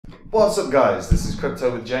What's up guys, this is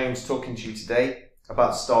Crypto with James talking to you today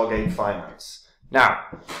about Stargate Finance. Now,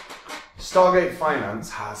 Stargate Finance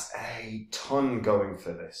has a ton going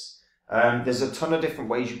for this. There's a ton of different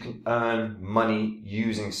ways you can earn money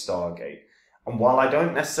using Stargate. And while I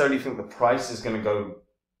don't necessarily think the price is going to go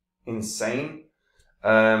insane,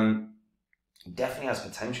 it definitely has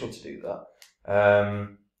potential to do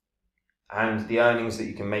that. And the earnings that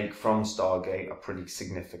you can make from Stargate are pretty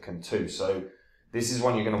significant too. So this is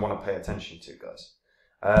one you're going to want to pay attention to, guys.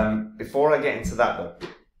 Before I get into that though,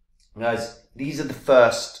 guys, these are the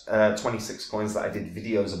first 26 coins that I did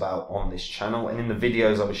videos about on this channel. And in the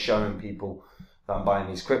videos, I was showing people that I'm buying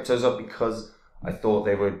these cryptos up because I thought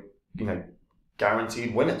they were,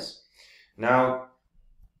 guaranteed winners. Now,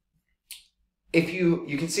 if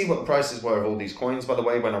you can see what the prices were of all these coins, by the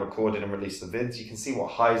way, when I recorded and released the vids, you can see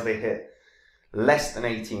what highs they hit less than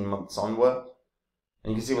 18 months onward.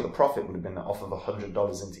 And you can see what the profit would have been off of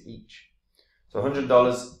 $100 into each. So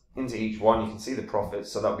 $100 into each one, you can see the profit.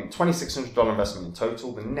 So that would be $2,600 investment in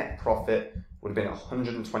total. The net profit would have been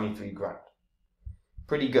 123 grand.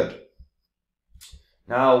 Pretty good.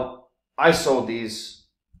 Now, I sold these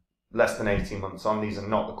less than 18 months on. These are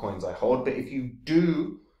not the coins I hold. But if you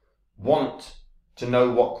do want to know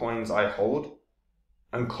what coins I hold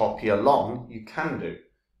and copy along, you can do.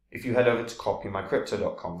 If you head over to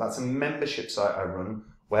copymycrypto.com, that's a membership site I run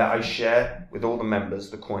where I share with all the members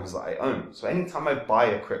the coins that I own. So anytime I buy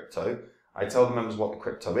a crypto, I tell the members what the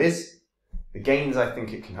crypto is, the gains I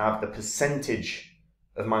think it can have, the percentage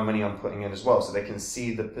of my money I'm putting in as well, so they can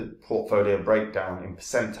see the portfolio breakdown in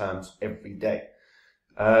percent terms every day.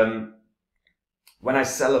 When I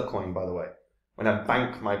sell a coin, by the way, when I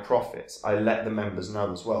bank my profits, I let the members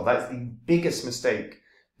know as well. That's the biggest mistake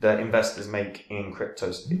that investors make in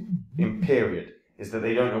cryptos, in period, is that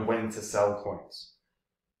they don't know when to sell coins.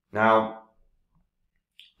 Now,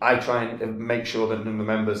 I try and make sure that the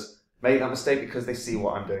members make that mistake because they see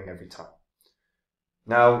what I'm doing every time.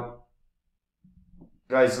 Now,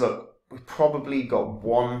 guys, look, we've probably got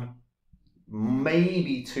one,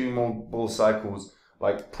 maybe two more bull cycles,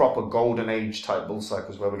 like proper golden age type bull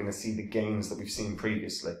cycles where we're going to see the gains that we've seen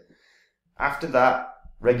previously. After that,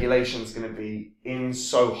 regulation is going to be in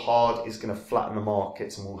so hard, it's going to flatten the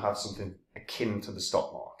markets and we'll have something akin to the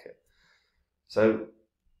stock market. So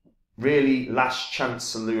really last chance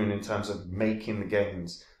saloon in terms of making the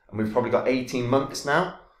gains. And we've probably got 18 months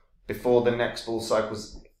now before the next bull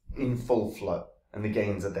cycle's in full flow and the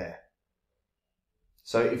gains are there.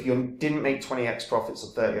 So if you didn't make 20x profits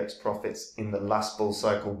or 30x profits in the last bull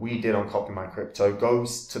cycle we did on Copy My Crypto, go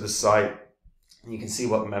to the site and you can see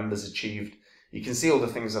what the members achieved. You can see all the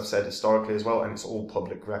things I've said historically as well, and it's all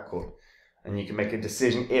public record. And you can make a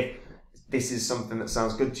decision if this is something that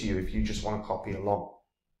sounds good to you, if you just want to copy along.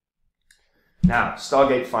 Now,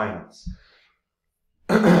 Stargate Finance.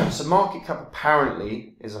 So market cap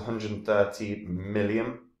apparently is 130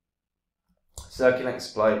 million. Circulating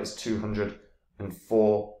supply is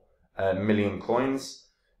 204 million coins.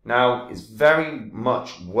 Now, it's very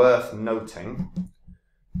much worth noting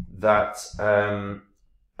that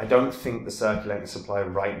I don't think the circulating supply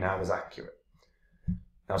right now is accurate.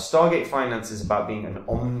 Now, Stargate Finance is about being an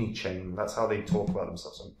omni-chain. That's how they talk about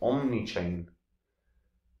themselves, an omni-chain.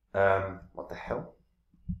 What the hell?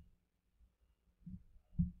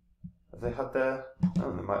 Have they had their...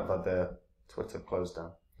 Oh, they might have had their Twitter closed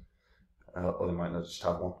down. Or they might not just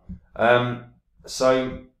have one.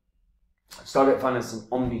 So, Stargate Finance is an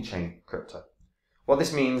omni-chain crypto. What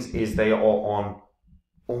this means is they are on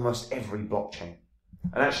almost every blockchain.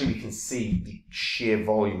 And actually we can see the sheer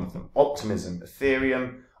volume of them. Optimism,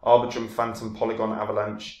 Ethereum, Arbitrum, Phantom, Polygon,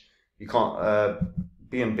 Avalanche, you can't,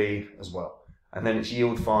 BNB as well. And then it's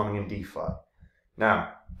yield farming and DeFi.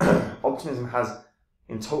 Now, Optimism has,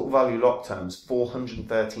 in total value lock terms,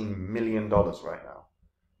 $413 million right now,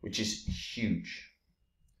 which is huge.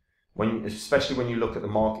 Especially when you look at the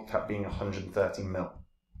market cap being 130 mil.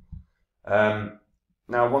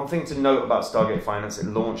 Now, one thing to note about Stargate Finance, it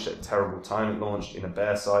launched at a terrible time. It launched in a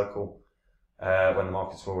bear cycle when the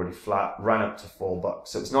markets were already flat, ran up to $4.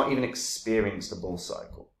 So it's not even experienced a bull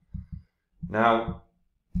cycle. Now,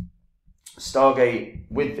 Stargate,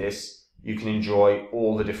 with this, you can enjoy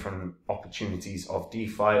all the different opportunities of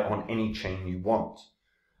DeFi on any chain you want.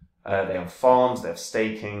 They have farms, they have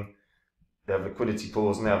staking, they have liquidity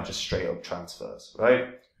pools, and they have just straight up transfers,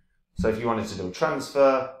 right? So if you wanted to do a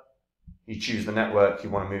transfer, you choose the network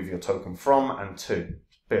you want to move your token from and to.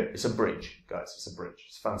 It's a bridge, guys. It's a bridge.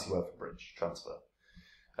 It's a fancy word for bridge, transfer.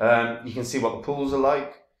 You can see what the pools are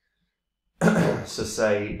like. So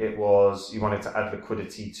say it was, you wanted to add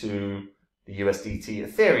liquidity to the USDT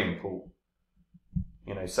Ethereum pool.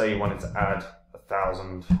 You know, say you wanted to add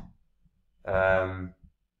 1,000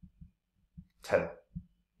 Tether.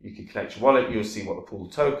 You can connect your wallet, you'll see what the pool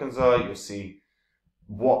tokens are, you'll see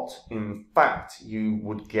what, in fact, you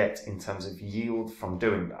would get in terms of yield from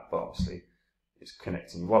doing that. But obviously, it's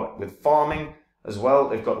connecting your wallet. With farming as well,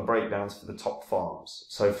 they've got the breakdowns for the top farms.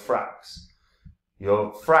 So Frax.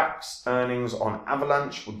 Your Frax earnings on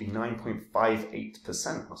Avalanche would be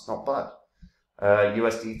 9.58%. That's not bad.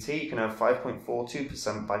 USDT, you can earn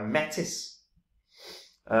 5.42% by Metis.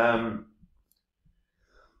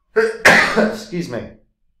 Excuse me.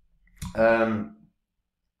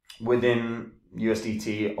 Within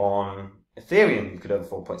USDT on Ethereum, you could earn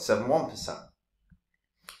 4.71%.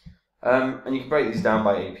 And you can break these down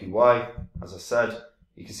by APY. As I said,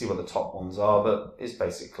 you can see what the top ones are, but it's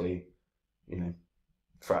basically, you know,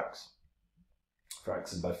 Frax.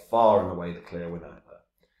 Frax is by far and away the clear winner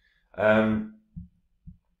there.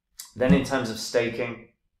 Then in terms of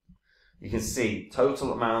staking, you can see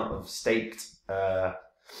total amount of staked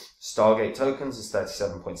Stargate tokens is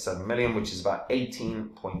 37.7 million, which is about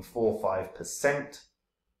 18.45%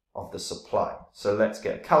 of the supply. So let's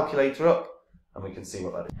get a calculator up and we can see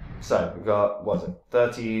what that is. So we've got, what is it,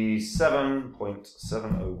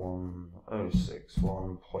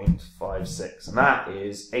 37.701061.56, and that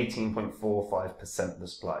is 18.45% of the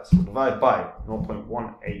supply. So we'll divide by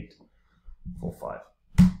 0.1845.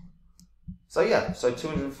 So yeah, so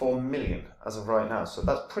 204 million as of right now. So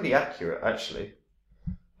that's pretty accurate, actually.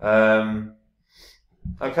 Okay,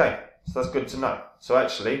 so that's good to know. So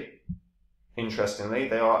actually, interestingly,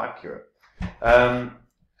 they are accurate.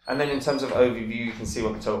 And then in terms of overview, you can see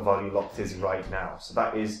what the total value locked is right now. So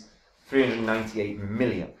that is 398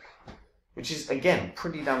 million, which is, again,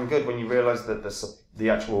 pretty damn good when you realize that the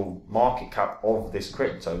actual market cap of this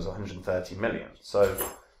crypto is 130 million. So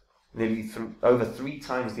nearly over 3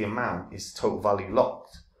 times the amount is total value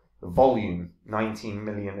locked. The volume, 19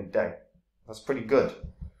 million a day. That's pretty good.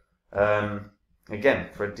 Again,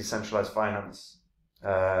 for a decentralized finance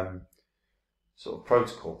sort of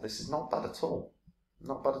protocol, this is not bad at all.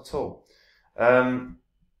 Not bad at all. And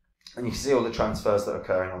you can see all the transfers that are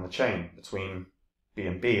occurring on the chain between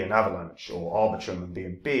BNB and Avalanche, or Arbitrum and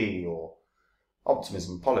BNB, or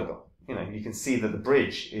Optimism and Polygon. You know, you can see that the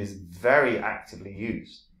bridge is very actively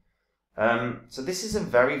used. So this is a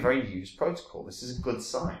very, very used protocol. This is a good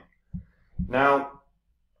sign. Now,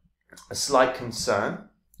 a slight concern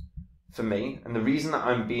for me, and the reason that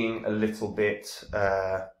I'm being a little bit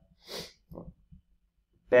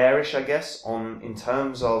bearish, I guess, in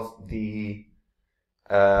terms of the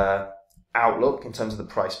outlook, in terms of the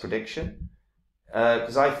price prediction,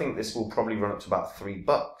 because I think this will probably run up to about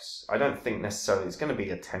 $3. I don't think necessarily it's going to be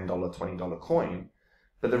a $10, $20 coin,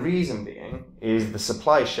 but the reason being is the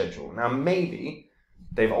supply schedule. Now, maybe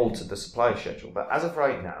they've altered the supply schedule, but as of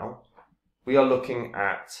right now, we are looking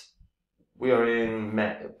at, we are in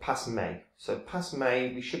past May. So past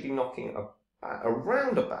May, we should be knocking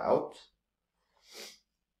around about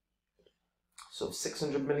sort of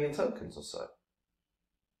 600 million tokens or so.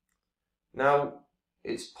 Now,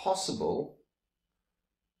 it's possible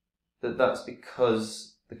that that's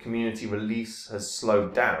because the community release has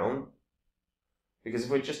slowed down. Because if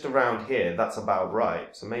we're just around here, that's about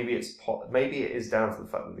right. So maybe it is down to the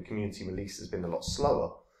fact that the community release has been a lot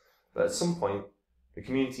slower. But at some point, the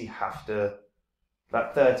community that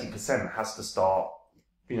 30% has to start,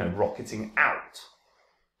 you know, rocketing out.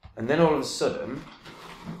 And then all of a sudden,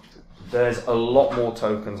 there's a lot more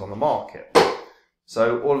tokens on the market.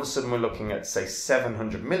 So all of a sudden we're looking at, say,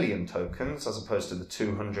 700 million tokens as opposed to the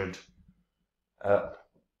 200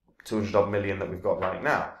 odd million that we've got right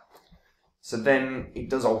now. So then it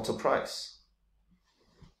does alter price.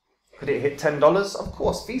 Could it hit $10? Of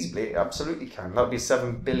course, feasibly, it absolutely can. That would be a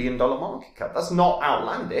 $7 billion market cap. That's not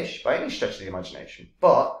outlandish by any stretch of the imagination.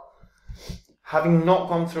 But having not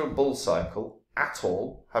gone through a bull cycle at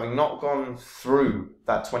all, having not gone through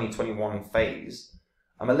that 2021 phase,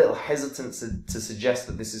 I'm a little hesitant to suggest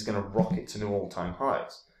that this is going to rocket to new all-time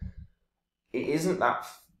highs. It isn't that,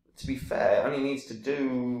 to be fair, it only needs to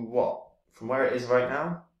do, what, from where it is right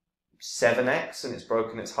now? 7x, and it's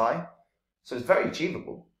broken its high. So it's very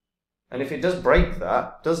achievable. And if it does break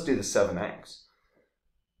that, does do the 7x,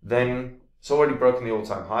 then it's already broken the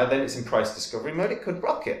all-time high, then it's in price discovery mode, it could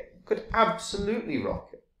rocket. It could absolutely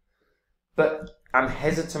rocket. But I'm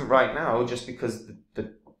hesitant right now just because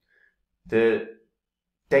the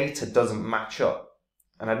data doesn't match up.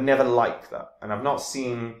 And I've never liked that. And I've not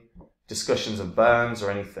seen discussions of burns or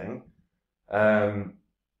anything.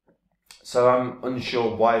 So I'm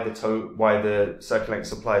unsure why the circulating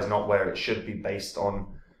supply is not where it should be based on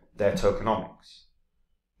their tokenomics,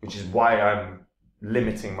 which is why I'm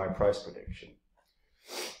limiting my price prediction.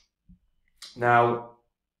 Now,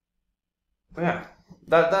 yeah,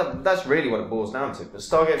 that's really what it boils down to. But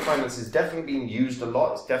Stargate Finance is definitely being used a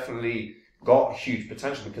lot. It's definitely got huge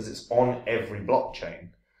potential because it's on every blockchain,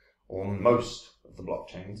 or most of the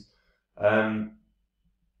blockchains.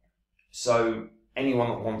 So anyone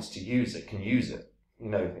that wants to use it can use it. You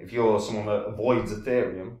know, if you're someone that avoids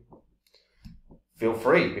Ethereum, feel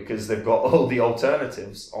free, because they've got all the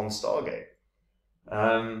alternatives on Stargate.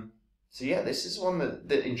 So yeah, this is one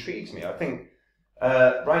that intrigues me. I think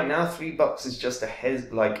right now $3 is just a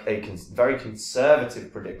very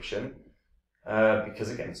conservative prediction, because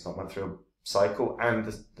again, it's not went through a cycle, and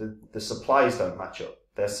the supplies don't match up.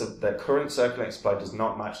 Their current circulating supply does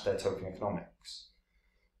not match their token economics.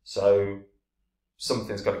 So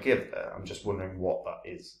something's got to give there. I'm just wondering what that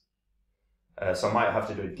is. So I might have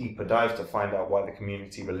to do a deeper dive to find out why the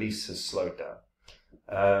community release has slowed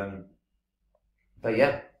down. But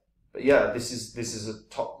yeah, this is a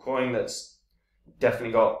top coin that's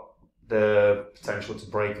definitely got the potential to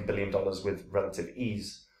break $1 billion with relative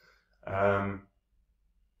ease. Yeah,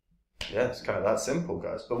 it's kind of that simple,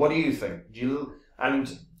 guys. But what do you think?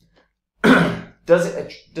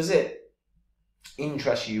 Does it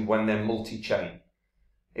interest you when they're multi-chain?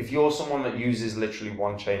 If you're someone that uses literally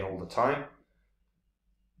one chain all the time,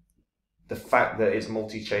 the fact that it's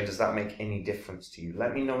multi-chain, does that make any difference to you?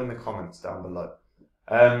 Let me know in the comments down below.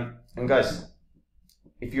 And guys,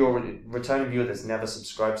 if you're a returning viewer that's never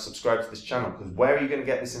subscribed, subscribe to this channel, because where are you going to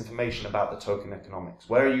get this information about the token economics?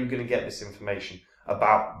 Where are you going to get this information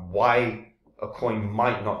about why a coin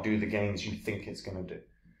might not do the gains you think it's going to do?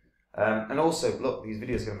 And also, look, these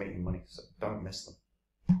videos are going to make you money, so don't miss them.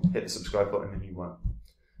 Hit the subscribe button and you won't.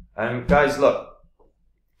 And guys, look,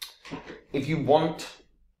 if you want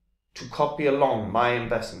to copy along my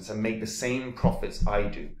investments and make the same profits I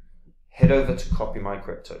do, head over to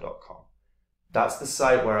copymycrypto.com. That's the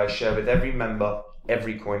site where I share with every member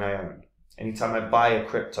every coin I own. Anytime I buy a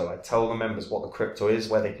crypto, I tell the members what the crypto is,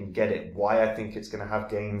 where they can get it, why I think it's going to have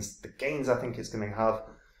gains, the gains I think it's going to have,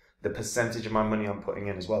 the percentage of my money I'm putting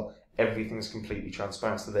in as well. Everything's completely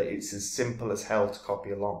transparent so that it's as simple as hell to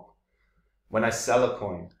copy along. When I sell a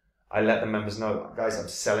coin, I let the members know, guys, I'm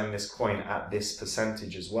selling this coin at this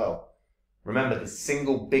percentage as well. Remember, the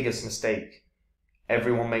single biggest mistake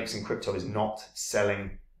everyone makes in crypto is not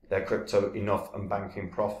selling their crypto enough and banking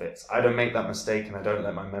profits. I don't make that mistake, and I don't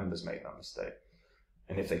let my members make that mistake.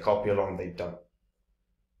 And if they copy along, they don't.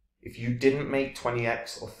 If you didn't make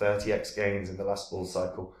 20x or 30x gains in the last bull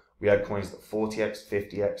cycle, we had coins that 40x,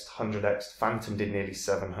 50x, 100x. Phantom did nearly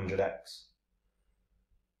 700x.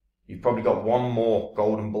 You've probably got one more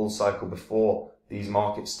golden bull cycle before these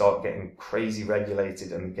markets start getting crazy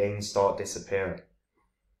regulated and the gains start disappearing.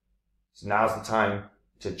 So now's the time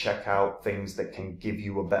to check out things that can give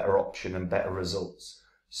you a better option and better results.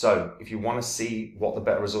 So if you want to see what the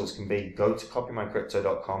better results can be, go to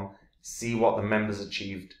copymycrypto.com, see what the members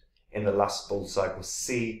achieved in the last bull cycle,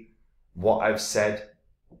 see what I've said.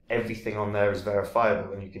 Everything on there is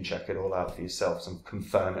verifiable, and you can check it all out for yourselves and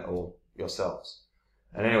confirm it all yourselves.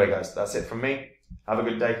 And anyway, guys, that's it from me. Have a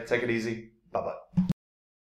good day. Take it easy. Bye-bye.